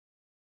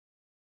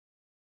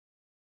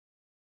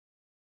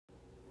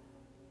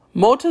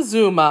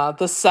Moctezuma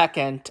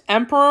II,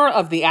 Emperor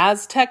of the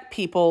Aztec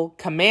people,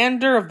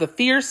 commander of the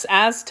fierce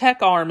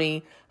Aztec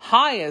army,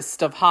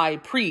 highest of high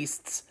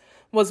priests,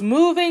 was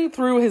moving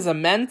through his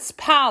immense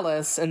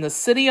palace in the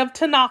city of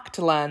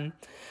Tenochtitlan,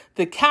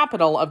 the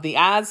capital of the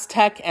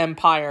Aztec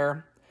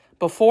Empire.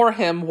 Before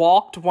him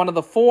walked one of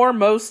the four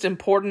most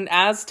important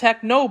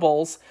Aztec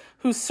nobles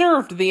who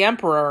served the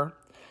emperor.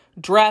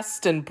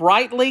 Dressed in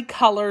brightly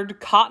colored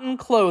cotton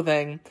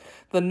clothing,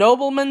 the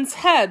nobleman's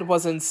head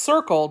was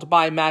encircled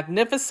by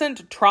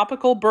magnificent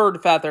tropical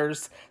bird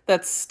feathers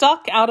that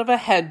stuck out of a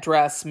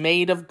headdress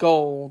made of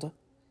gold.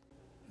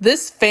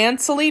 This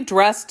fancily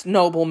dressed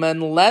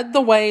nobleman led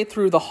the way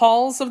through the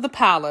halls of the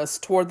palace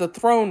toward the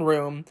throne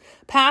room,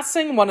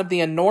 passing one of the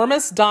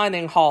enormous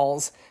dining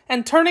halls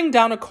and turning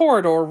down a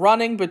corridor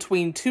running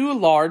between two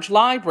large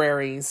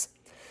libraries.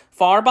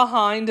 Far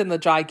behind in the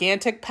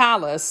gigantic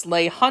palace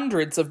lay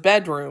hundreds of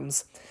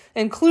bedrooms,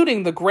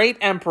 including the great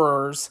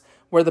emperor's,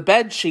 where the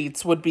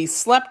bedsheets would be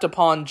slept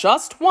upon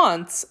just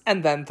once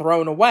and then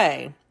thrown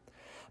away.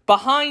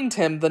 Behind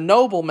him, the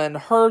nobleman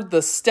heard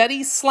the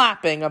steady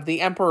slapping of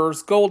the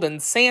emperor's golden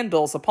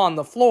sandals upon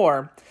the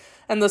floor,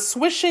 and the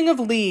swishing of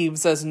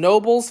leaves as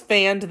nobles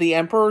fanned the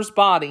emperor's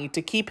body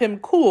to keep him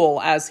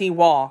cool as he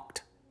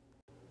walked.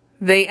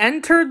 They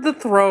entered the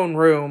throne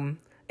room.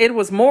 It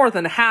was more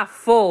than half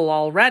full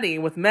already,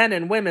 with men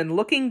and women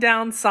looking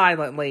down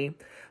silently,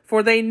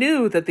 for they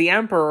knew that the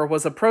emperor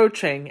was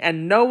approaching,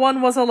 and no one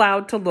was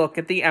allowed to look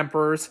at the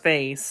emperor's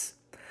face.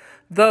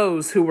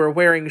 Those who were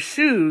wearing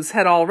shoes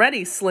had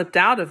already slipped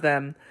out of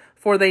them,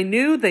 for they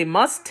knew they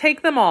must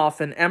take them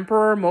off in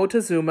Emperor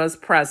Moctezuma's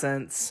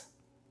presence.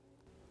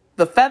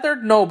 The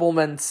feathered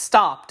nobleman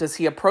stopped as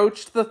he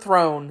approached the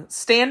throne,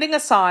 standing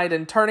aside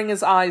and turning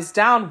his eyes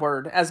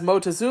downward as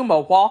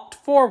Moctezuma walked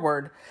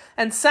forward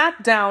and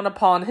sat down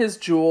upon his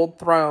jeweled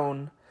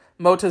throne.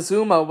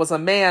 Moctezuma was a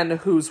man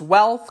whose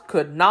wealth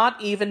could not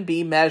even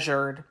be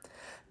measured.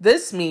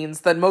 This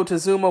means that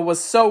Moctezuma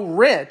was so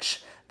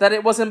rich that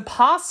it was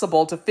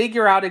impossible to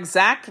figure out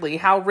exactly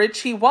how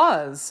rich he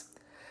was.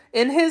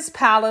 In his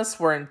palace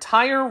were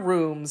entire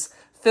rooms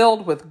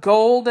filled with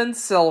gold and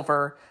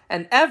silver,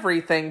 and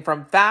everything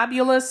from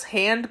fabulous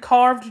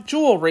hand-carved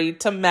jewelry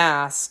to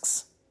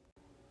masks.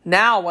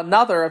 Now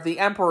another of the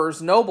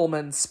emperor's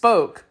noblemen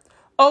spoke.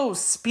 "O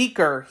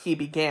speaker," he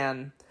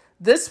began.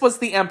 This was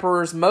the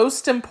emperor's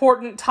most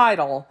important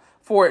title,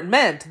 for it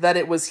meant that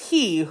it was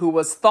he who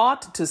was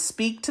thought to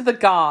speak to the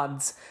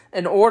gods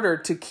in order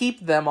to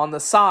keep them on the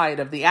side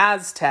of the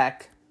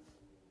Aztec.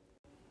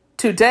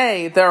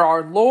 "Today there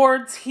are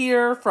lords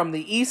here from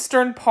the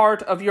eastern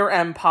part of your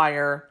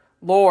empire."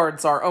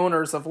 Lords are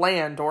owners of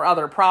land or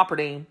other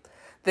property.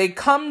 "They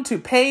come to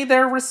pay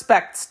their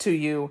respects to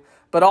you,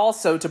 but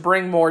also to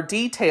bring more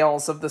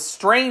details of the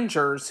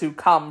strangers who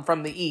come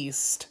from the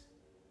east."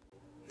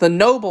 The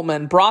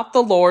nobleman brought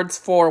the lords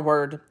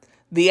forward.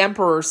 The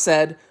emperor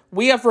said,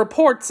 "We have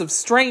reports of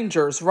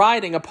strangers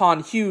riding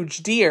upon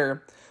huge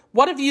deer.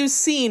 What have you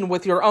seen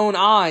with your own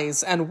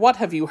eyes, and what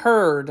have you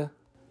heard?"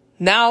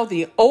 Now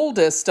the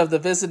oldest of the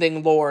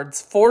visiting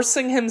lords,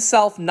 forcing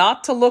himself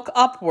not to look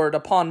upward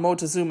upon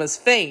Moctezuma's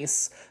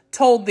face,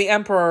 told the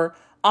emperor,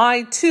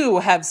 "I too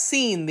have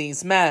seen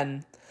these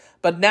men.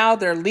 But now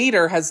their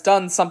leader has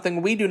done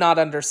something we do not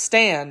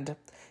understand.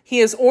 He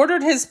has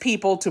ordered his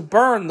people to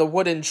burn the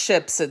wooden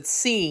ships at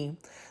sea.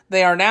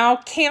 They are now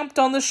camped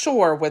on the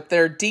shore with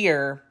their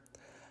deer."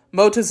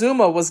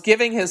 Moctezuma was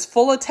giving his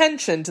full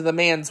attention to the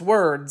man's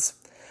words.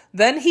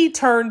 Then he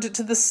turned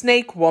to the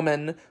snake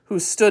woman who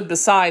stood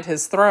beside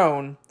his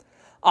throne.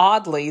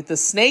 Oddly, the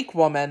snake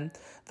woman,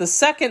 the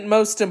second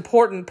most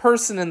important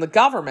person in the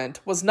government,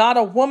 was not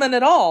a woman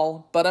at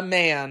all, but a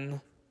man.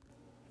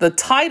 The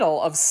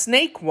title of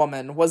Snake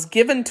Woman was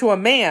given to a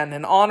man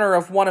in honor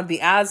of one of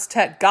the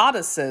Aztec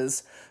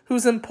goddesses,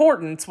 whose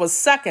importance was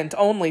second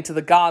only to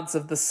the gods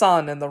of the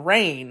sun and the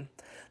rain.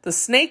 The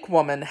Snake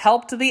Woman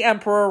helped the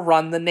emperor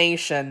run the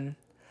nation.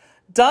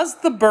 "Does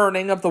the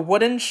burning of the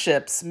wooden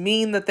ships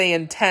mean that they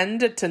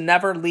intend to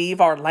never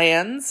leave our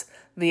lands?"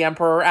 the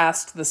emperor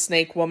asked the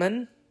Snake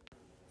Woman.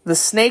 The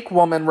Snake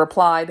Woman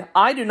replied,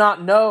 "I do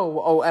not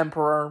know, O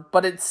Emperor,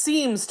 but it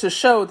seems to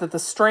show that the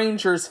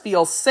strangers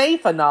feel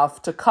safe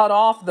enough to cut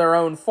off their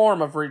own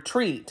form of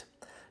retreat.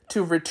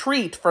 To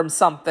retreat from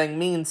something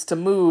means to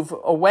move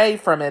away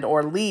from it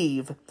or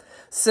leave.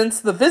 Since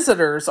the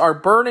visitors are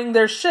burning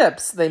their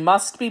ships, they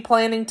must be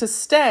planning to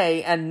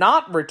stay and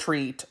not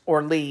retreat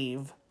or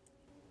leave."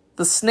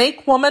 The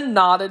Snake Woman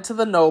nodded to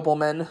the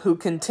nobleman, who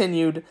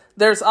continued,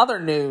 "There's other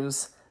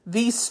news.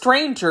 These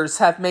strangers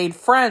have made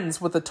friends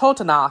with the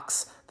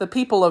Totonacs, the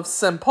people of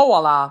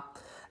Sempoala,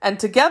 and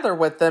together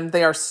with them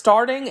they are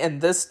starting in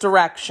this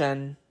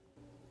direction."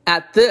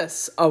 At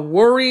this, a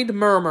worried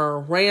murmur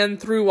ran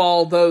through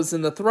all those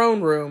in the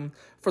throne room,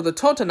 for the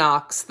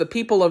Totonacs, the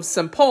people of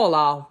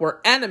Sempoala,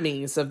 were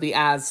enemies of the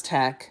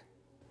Aztec.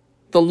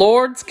 The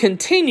lords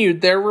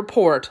continued their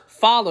report,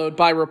 followed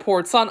by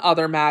reports on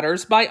other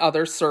matters by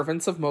other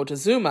servants of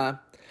Moctezuma.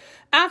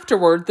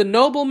 Afterward, the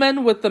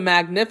nobleman with the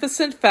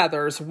magnificent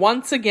feathers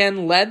once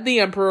again led the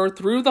emperor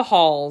through the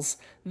halls,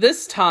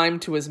 this time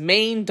to his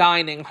main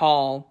dining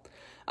hall.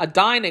 A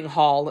dining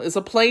hall is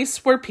a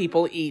place where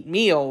people eat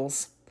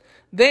meals.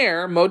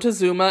 There,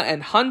 Moctezuma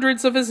and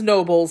hundreds of his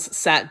nobles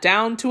sat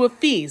down to a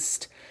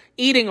feast,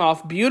 eating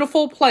off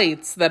beautiful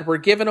plates that were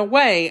given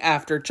away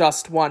after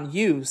just one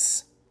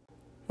use.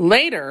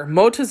 Later,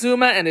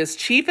 Moctezuma and his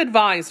chief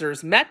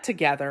advisors met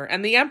together,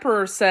 and the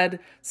emperor said,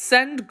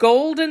 "Send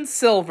gold and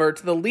silver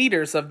to the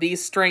leaders of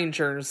these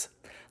strangers.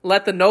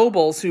 Let the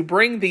nobles who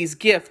bring these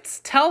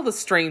gifts tell the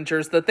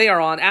strangers that they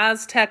are on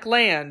Aztec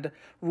land,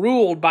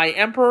 ruled by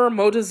Emperor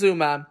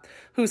Moctezuma,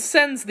 who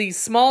sends these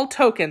small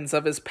tokens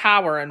of his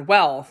power and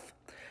wealth.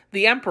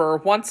 The emperor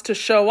wants to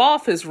show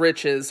off his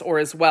riches or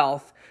his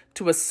wealth,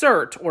 to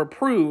assert or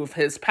prove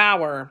his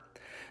power.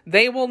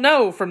 They will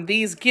know from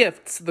these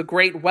gifts the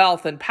great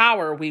wealth and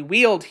power we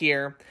wield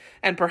here,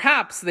 and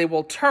perhaps they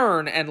will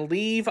turn and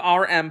leave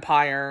our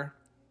empire."